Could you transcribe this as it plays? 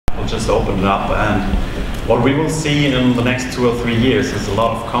just opened it up, and what we will see in the next 2 or 3 years is a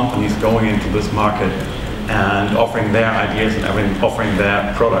lot of companies going into this market and offering their ideas and offering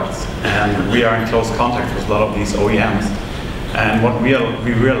their products. And we are in close contact with a lot of these OEMs. And what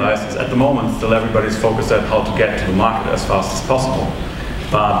we realize is at the moment still everybody's focused on how to get to the market as fast as possible.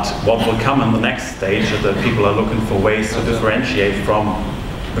 But what will come in the next stage is that people are looking for ways to differentiate from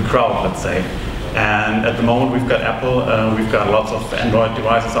the crowd, let's say. And at the moment we've got Apple, we've got lots of Android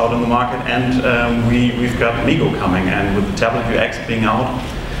devices out in the market, and we've got MeeGo coming, and with the tablet UX being out,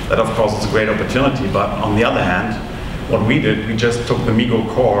 that of course is a great opportunity. But on the other hand, what we did, we just took the MeeGo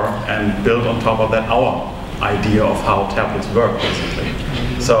core and built on top of that our idea of how tablets work, basically.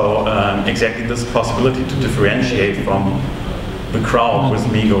 So exactly this possibility to differentiate from the crowd with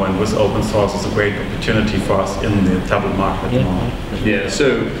MeeGo and with open source is a great opportunity for us in the tablet market at the moment. Yeah,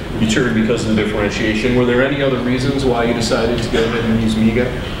 so you turned because of the differentiation. Were there any other reasons why you decided to go ahead and use MeeGo?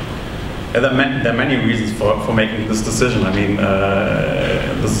 There are many reasons for making this decision. I mean,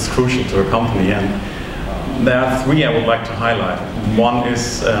 this is crucial to a company, and there are 3 I would like to highlight. One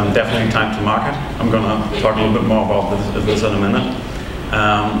is definitely time to market. I'm going to talk a little bit more about this in a minute.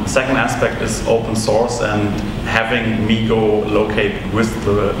 The second aspect is open source and having MeeGo located with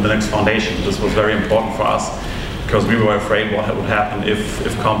the Linux Foundation. This was very important for us because we were afraid what would happen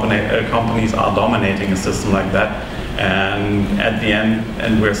if companies are dominating a system like that. And at the end,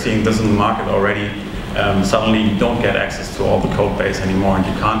 and we're seeing this in the market already, suddenly you don't get access to all the code base anymore, and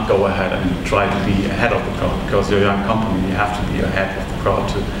you can't go ahead and try to be ahead of the crowd because you're a young company. You have to be ahead of the crowd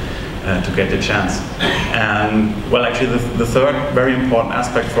to get the chance. And well, actually the third very important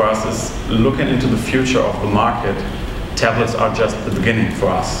aspect for us is looking into the future of the market. Tablets are just the beginning for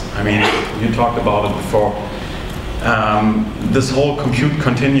us. I mean, you talked about it before. This whole compute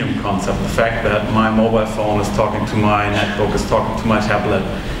continuum concept, the fact that my mobile phone is talking to my netbook, is talking to my tablet,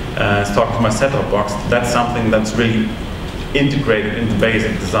 is talking to my set-top box, that's something that's really integrated in the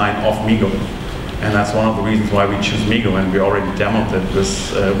basic design of MeeGo. And that's one of the reasons why we choose MeeGo, and we already demoed it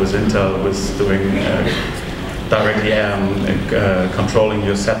with Intel, with doing directly controlling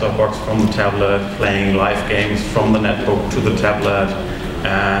your set-top box from the tablet, playing live games from the netbook to the tablet.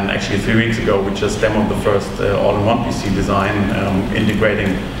 And actually 3 weeks ago we just demoed the first all-in-one PC design,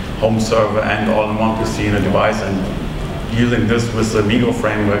 integrating home server and all-in-one PC in a device, and using this with the MeeGo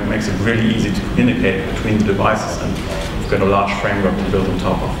framework makes it really easy to communicate between the devices, and we've got a large framework to build on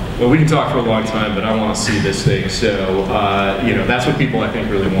top of. Well, we can talk for a long time, but I want to see this thing. So, you know, that's what people I think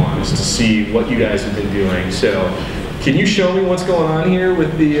really want, is to see what you guys have been doing. So, can you show me what's going on here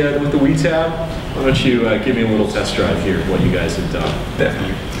with the Wii Tab? Why don't you give me a little test drive here of what you guys have done?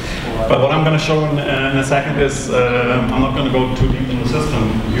 Definitely. But what I'm going to show in a second is, I'm not going to go too deep in the system.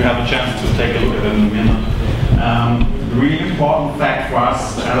 You have a chance to take a look at it in a minute. The really important fact for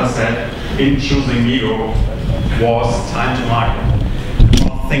us, as I said, in choosing MeeGo was time to market.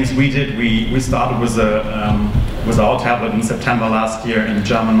 One of the things we did, we started with our tablet in September last year in the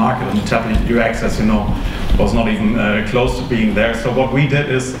German market, and the tablet UX, as you know, was not even close to being there. So what we did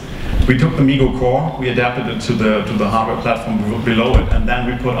is we took the MeeGo core, we adapted it to the hardware platform below it, and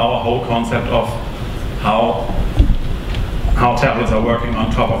then we put our whole concept of how tablets are working on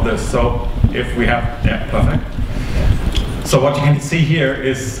top of this. So if we have, yeah, perfect. So what you can see here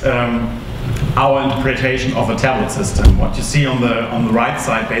is our interpretation of a tablet system. What you see on the right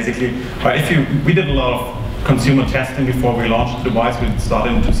side, basically, we did a lot of consumer testing before we launched the device. We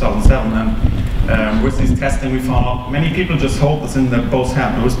started in 2007, and with this testing we found out many people just hold this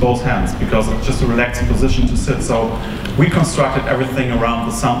with both hands because it's just a relaxed position to sit. So we constructed everything around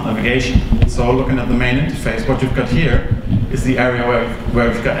the sound navigation. So looking at the main interface, what you've got here is the area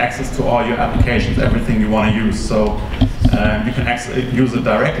where you've got access to all your applications, everything you want to use. So you can use it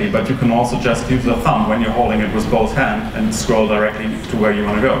directly, but you can also just use the thumb when you're holding it with both hands and scroll directly to where you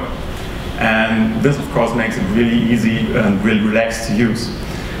want to go. And this, of course, makes it really easy and really relaxed to use.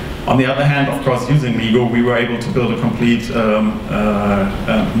 On the other hand, of course, using MeeGo, we were able to build a complete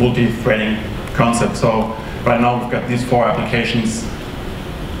multi-threading concept. So right now we've got these 4 applications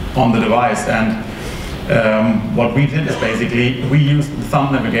on the device, and what we did is basically we used the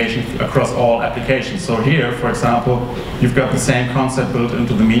thumb navigation across all applications. So here, for example, you've got the same concept built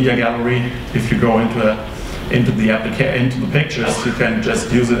into the media gallery. If you go into the pictures, you can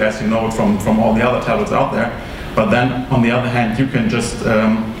just use it as you know it from all the other tablets out there. But then, on the other hand, you can just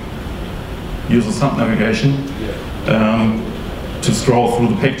use the thumb navigation to scroll through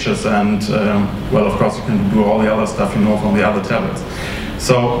the pictures, and well, of course, you can do all the other stuff you know from the other tablets.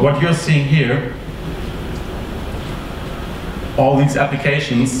 So what you're seeing here, all these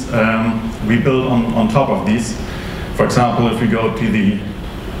applications we build on top of these. For example, if we go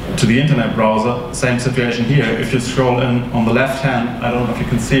to to the internet browser. Same situation here. If you scroll in on the left hand, I don't know if you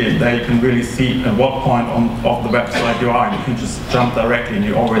can see it, there you can really see at what point of the website you are, and you can just jump directly and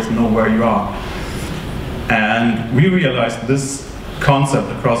you always know where you are. And we realized this concept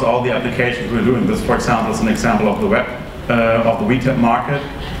across all the applications we're doing. This, for example, is an example of the web, of the WeTab market.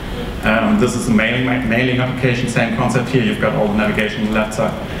 This is a mailing application, same concept here. You've got all the navigation on the left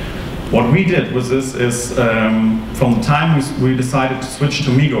side. What we did with this is, from the time we decided to switch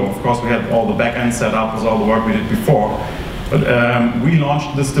to MeeGo, of course we had all the back end set up with all the work we did before, but we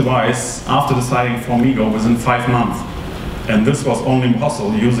launched this device after deciding for MeeGo within 5 months. And this was only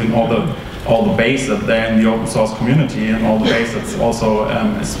possible using all the base that there in the open source community and all the base that's also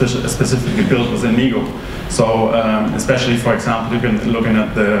specifically built within MeeGo. So especially, for example, looking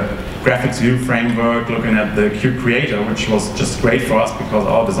at the graphics view framework, looking at the Qt Creator, which was just great for us because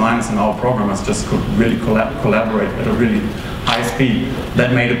our designers and our programmers just could really collaborate at a really high speed.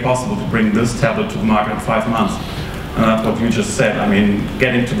 That made it possible to bring this tablet to the market in 5 months. And that's what you just said. I mean,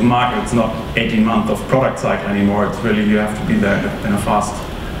 getting to the market, it's not 18 months of product cycle anymore. It's really, you have to be there in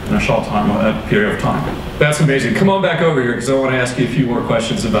a short time, period of time. That's amazing. Come on back over here because I want to ask you a few more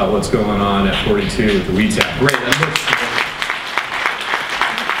questions about what's going on at 42 with the WeTab. Great.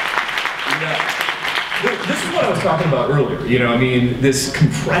 This is what I was talking about earlier. You know, I mean, this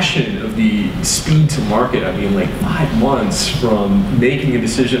compression of the speed to market. I mean, like 5 months from making a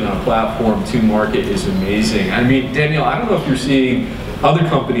decision on a platform to market is amazing. I mean, Daniel, I don't know if you're seeing other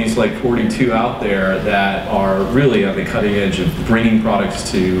companies like 42 out there that are really on the cutting edge of bringing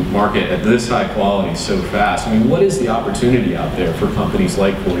products to market at this high quality so fast. I mean, what is the opportunity out there for companies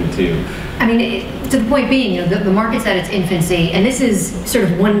like 42? I mean, to the point being, you know, the market's at its infancy, and this is sort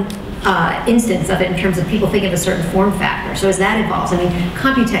of one instance of it in terms of people thinking of a certain form factor. So as that evolves, I mean,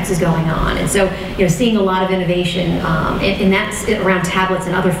 Computex is going on, and so, you know, seeing a lot of innovation, and that's around tablets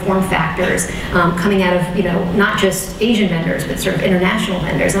and other form factors coming out of, you know, not just Asian vendors, but sort of international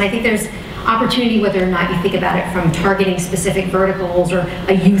vendors. And I think there's opportunity whether or not you think about it from targeting specific verticals or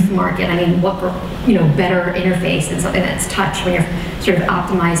a youth market. I mean, what, you know, better interface than something that's touch when you're sort of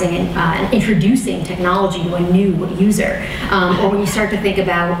optimizing and introducing technology to a new user, or when you start to think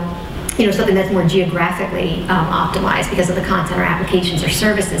about, you know, something that's more geographically optimized because of the content or applications or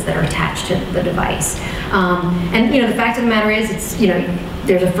services that are attached to the device. And, you know, the fact of the matter is, it's, you know,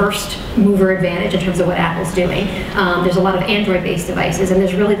 there's a first mover advantage in terms of what Apple's doing. There's a lot of Android-based devices, and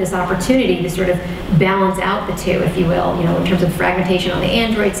there's really this opportunity to sort of balance out the two, if you will, you know, in terms of fragmentation on the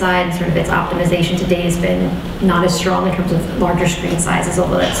Android side, and sort of its optimization today has been not as strong in terms of larger screen sizes,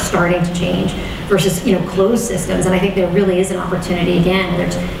 although that's starting to change, versus, you know, closed systems. And I think there really is an opportunity, again,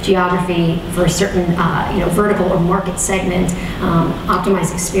 there's geography for a certain, you know, vertical or market segment,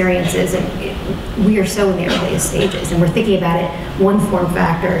 optimized experiences, and we are so in the earliest stages, and we're thinking about it one form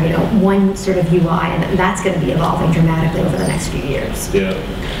factor, you know, one sort of UI, and that's going to be evolving dramatically over the next few years. Yeah.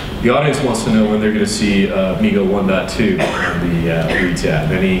 The audience wants to know when they're going to see MeeGo 1.2 on the WeTab.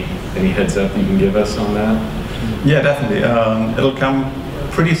 Any heads up you can give us on that? Yeah, definitely. It'll come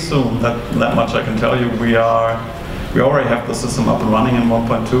pretty soon. That much I can tell you. We already have the system up and running in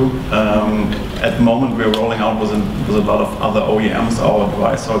 1.2. At the moment, we're rolling out with a lot of other OEMs our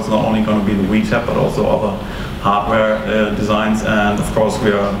device, so it's not only going to be the WeTab, but also other hardware designs. And of course,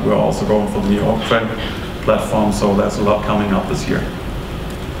 we're also going for the new Oak-Track platform. So there's a lot coming up this year.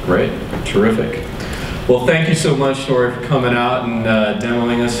 Great, terrific. Well, thank you so much, Tori, for coming out and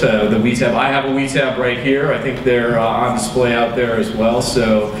demoing us the WeTab. I have a WeTab right here. I think they're on display out there as well.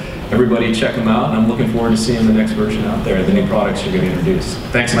 So everybody check them out, and I'm looking forward to seeing the next version out there, the new products you're going to introduce.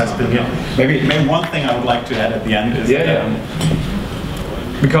 Thanks so much. Maybe one thing I would like to add at the end is,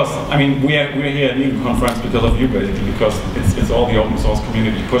 because, I mean, we're here at MeeGo conference because of you, basically, because it's all the open source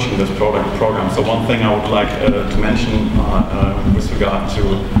community pushing this program. So one thing I would like to mention with regard to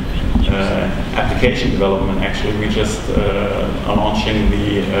application development, actually, we just are launching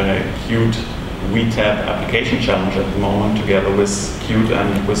the Qt WeTab application challenge at the moment together with Qt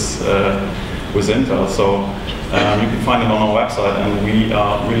and with Intel. So you can find it on our website, and we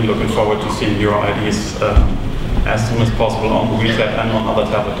are really looking forward to seeing your ideas as soon as possible on the WeTab and on other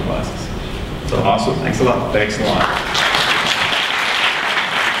tablet devices. So awesome. Thanks a lot. Thanks a lot.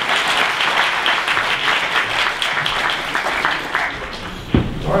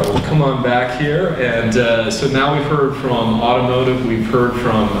 All right, we'll come on back here. And so now we've heard from automotive, we've heard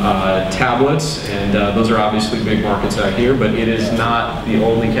from tablets, and those are obviously big markets out here, but it is not the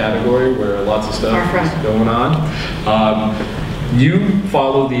only category where lots of stuff is going on. You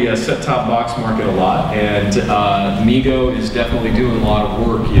follow the set-top box market a lot, and MeeGo is definitely doing a lot of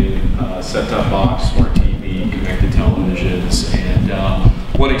work in set-top box, smart TV, connected televisions, and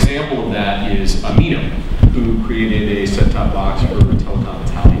One example of that is MeeGo, who created a set-top box for Telecom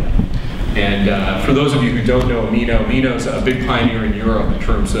Italia. And for those of you who don't know MeeGo is a big pioneer in Europe in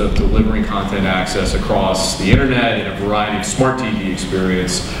terms of delivering content access across the internet in a variety of smart TV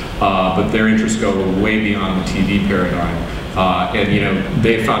experience, but their interests go way beyond the TV paradigm. And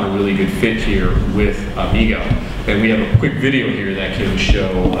they found a really good fit here with MeeGo. And we have a quick video here that can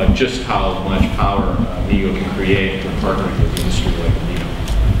show just how much power MeeGo can create when partnering with the industry like MeeGo.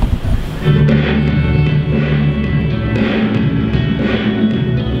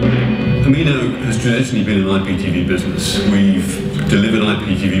 MeeGo has traditionally been an IPTV business. We've delivered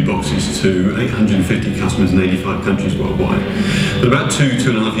IPTV boxes to 850 customers in 85 countries worldwide. But about two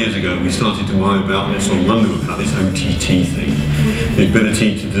and a half years ago, we started to worry about this, or wonder about this OTT thing, the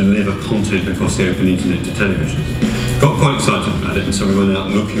ability to deliver content across the open internet to television. Got quite excited about it, and so we went out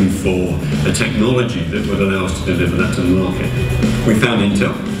looking for a technology that would allow us to deliver that to the market. We found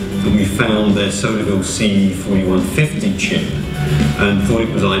Intel, and we found their Solarville C4150 chip, and thought it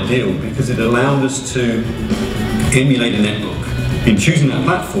was ideal because it allowed us to emulate a netbook. In choosing that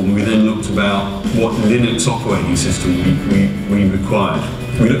platform, we then looked about what Linux operating system we required.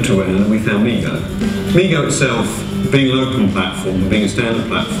 We looked around and we found MeeGo. MeeGo itself, being an open platform, being a standard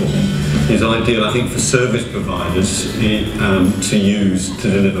platform, is ideal, I think, for service providers to use to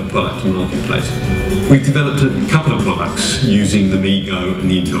deliver product to marketplace. We've developed a couple of products using the MeeGo and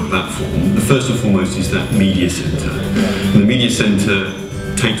the Intel platform. The first and foremost is that Media Center. And the Media Center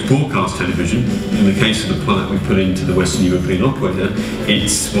takes broadcast television. In the case of the product we put into the Western European operator,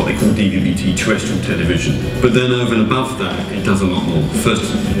 it's what they call DVB-T terrestrial television. But then over and above that, it does a lot more.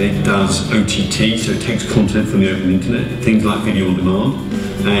 First, it does OTT, so it takes content from the open internet, things like video on demand,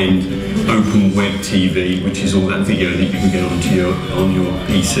 and open web TV, which is all that video that you can get on your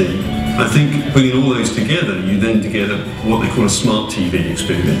PC. I think bringing all those together, you then get what they call a smart TV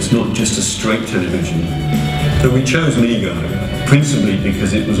experience, not just a straight television. So we chose MeeGo principally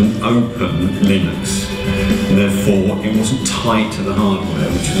because it was an open Linux, and therefore it wasn't tied to the hardware,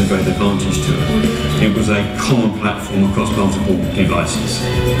 which is a great advantage to it. It was a common platform across multiple devices,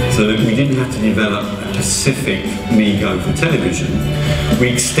 so that we didn't have to develop a specific MeeGo for television. We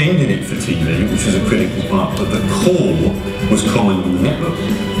extended it for TV, which was a critical part, but the core was common on the network,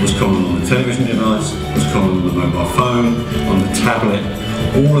 was common on the television device, was common on the mobile phone, on the tablet.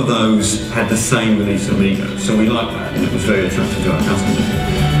 All of those had the same release of MeeGo, so we liked that, and it was very attractive to our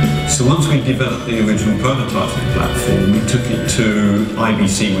customers. So once we developed the original prototype of the platform, we took it to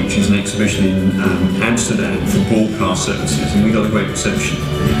IBC, which is an exhibition in Amsterdam for broadcast services, and we got a great reception.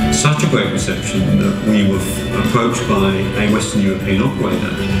 Such a great reception that we were approached by a Western European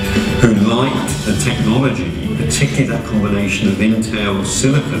operator who liked the technology, particularly that combination of Intel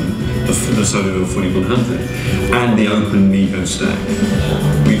Silicon, the Solarville 4100, and the open MeeGo stack.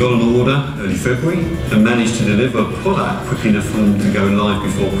 We got an order early February and managed to deliver a product quick enough for them to go live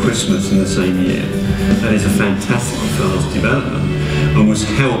before Christmas in the same year. That is a fantastically fast development and was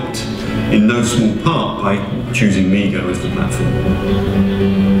helped in no small part by choosing MeeGo as the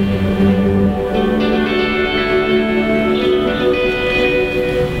platform.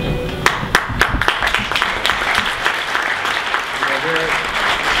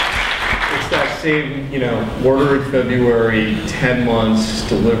 Same, order in February, 10 months,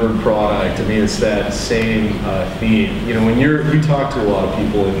 delivered product. I mean, it's that same theme. When you talk to a lot of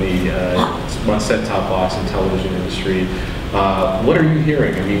people in the set-top box and television industry, what are you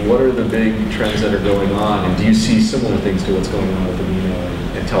hearing? I mean, what are the big trends that are going on? And do you see similar things to what's going on with the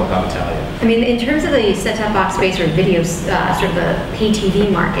MeeGo and Telecom Italia? I mean, in terms of the set-top box space or video, sort of the pay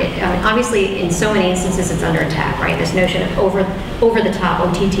TV market, obviously in so many instances it's under attack, right? This notion of over-the-top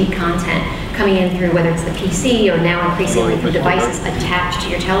OTT content coming in through whether it's the PC or now increasingly through devices attached to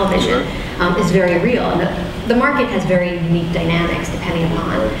your television is very real. And the market has very unique dynamics depending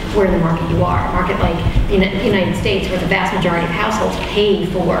upon where in the market you are. A market like the United States, where the vast majority of households pay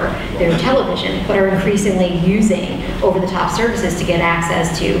for their television, but are increasingly using over-the-top services to get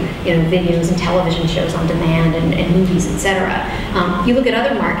access to videos and television shows on demand and movies, etc. You look at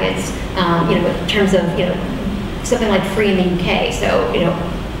other markets, in terms of something like Free in the UK. So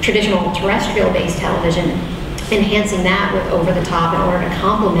traditional terrestrial-based television, enhancing that with over-the-top in order to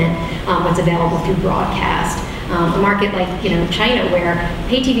complement what's available through broadcast. A market like China, where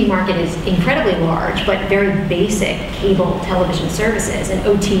pay TV market is incredibly large, but very basic cable television services, and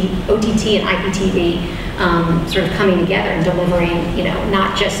OTT and IPTV sort of coming together and delivering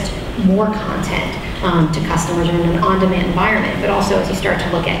not just more content to customers in an on-demand environment, but also as you start to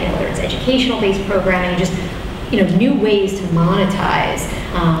look at whether it's educational-based programming, just new ways to monetize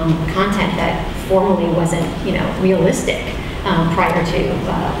content that formerly wasn't realistic. prior to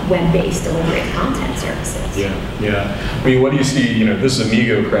web-based delivery of content services. Yeah. I mean, what do you see, you know, this is a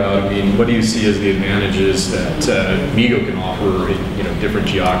MeeGo crowd. I mean, what do you see as the advantages that MeeGo can offer in, you know, different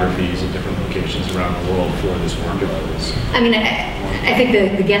geographies and different locations around the world for this marketplace? I mean, I think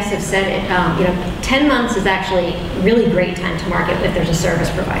the guests have said it. You know, 10 months is actually a really great time to market if there's a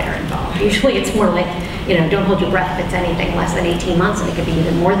service provider involved. Usually it's more like, you know, don't hold your breath if it's anything less than 18 months, and it could be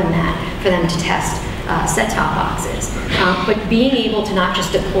even more than that for them to test set-top boxes. But being able to not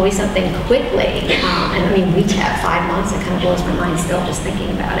just deploy something quickly, and I mean, we have 5 months, it kind of blows my mind still just thinking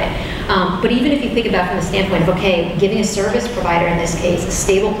about it. But even if you think about from the standpoint of, okay, giving a service provider, in this case, a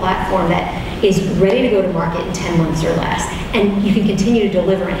stable platform that is ready to go to market in 10 months or less, and you can continue to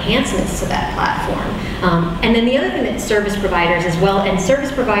deliver enhancements to that platform. And then the other thing that service providers as well, and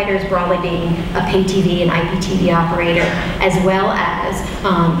service providers broadly being a pay TV and IPTV operator, as well as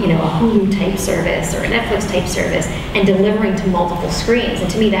you know, a Hulu type service or a Netflix type service, and delivering to multiple screens. And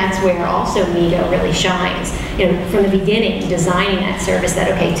to me, that's where also MeeGo really shines. You know, from the beginning, designing that service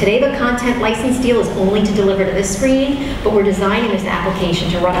that, okay, today the content license deal is only to deliver to this screen, but we're designing this application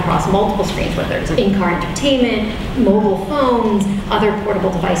to run across multiple screens, whether it's in-car entertainment, mobile phones, other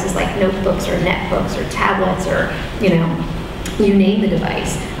portable devices like notebooks or netbooks or tablets, or, you know, you name the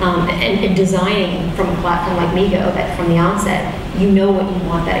device, and designing from a platform like MeeGo that from the onset, you know what you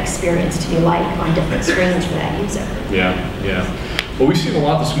want that experience to be like on different screens for that user. Yeah. Well, we've seen a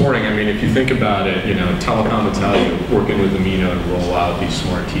lot this morning. I mean, if you think about it, you know, Telecom Italia working with Amino to roll out these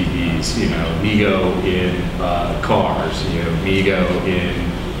smart TVs, you know, MeeGo in cars, you know, MeeGo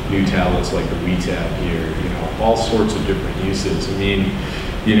in new tablets like the WeTab here, you know, all sorts of different uses. I mean,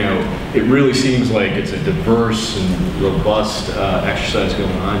 you know, it really seems like it's a diverse and robust exercise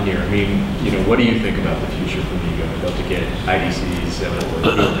going on here. I mean, you know, what do you think about the future for MeeGo? I'd love to get IDC's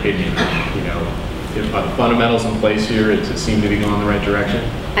or your opinion. You know, are the fundamentals in place here? It seem to be going in the right direction?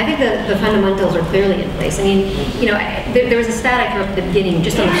 I think the fundamentals are clearly in place. I mean, you know, there was a stat I heard at the beginning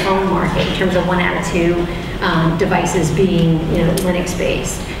just on the phone market in terms of 1 out of 2 devices being, you know,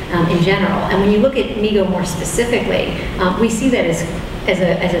 Linux-based in general. And when you look at MeeGo more specifically, we see that as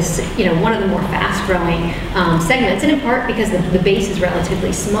you know, one of the more fast-growing segments, and in part because the base is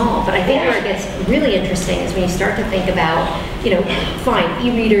relatively small. But I think where it gets really interesting is when you start to think about, you know, fine,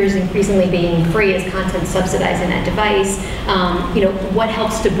 e-readers increasingly being free as content subsidizing that device. You know, what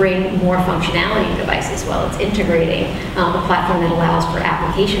helps to bring more functionality to devices? Well, it's integrating a platform that allows for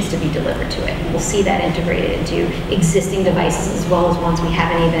applications to be delivered to it. And we'll see that integrated into existing devices as well as ones we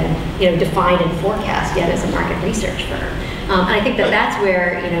haven't even, you know, defined and forecast yet as a market research firm. And I think that that's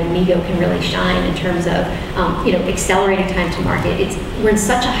where, you know, MeeGo can really shine in terms of, you know, accelerating time to market. We're in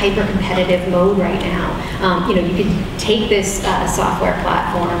such a hyper-competitive mode right now. You know, you can take this software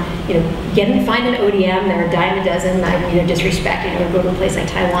platform, you know, find an ODM. There are a dime a dozen. I, you know, disrespect. You know, go to a place like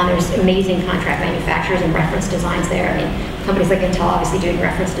Taiwan. There's amazing contract manufacturers and reference designs there. I mean, companies like Intel obviously doing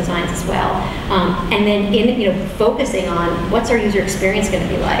reference designs as well. And then you know, focusing on what's our user experience going to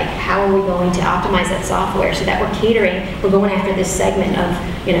be like? How are we going to optimize that software so that we're going after this segment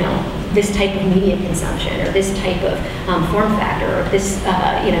of, you know, this type of media consumption or this type of form factor or this,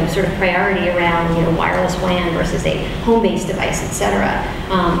 you know, sort of priority around, you know, wireless WAN versus a home-based device, etc.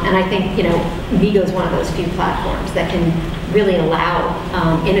 And I think, you know, MeeGo is one of those few platforms that can really allow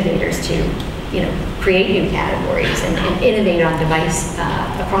innovators to, you know, create new categories and innovate on device,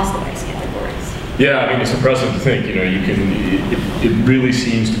 across device categories. Yeah, I mean, it's impressive to think, you know, it really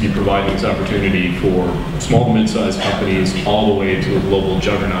seems to be providing this opportunity for small to mid-sized companies all the way to a global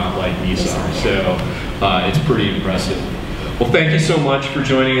juggernaut like Nissan. So it's pretty impressive. Well, thank you so much for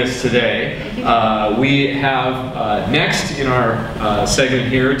joining us today. We have next in our segment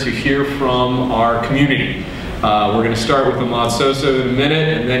here to hear from our community. We're going to start with Ahmad Soso in a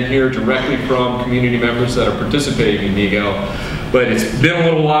minute and then hear directly from community members that are participating in MeeGo. But it's been a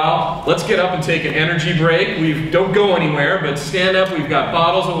little while. Let's get up and take an energy break. Don't go anywhere, but stand up. We've got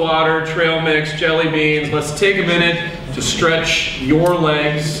bottles of water, trail mix, jelly beans. Let's take a minute to stretch your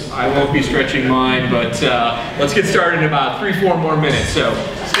legs. I won't be stretching mine, but let's get started in about 3-4 more minutes. So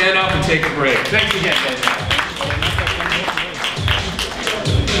stand up and take a break. Thanks again, guys.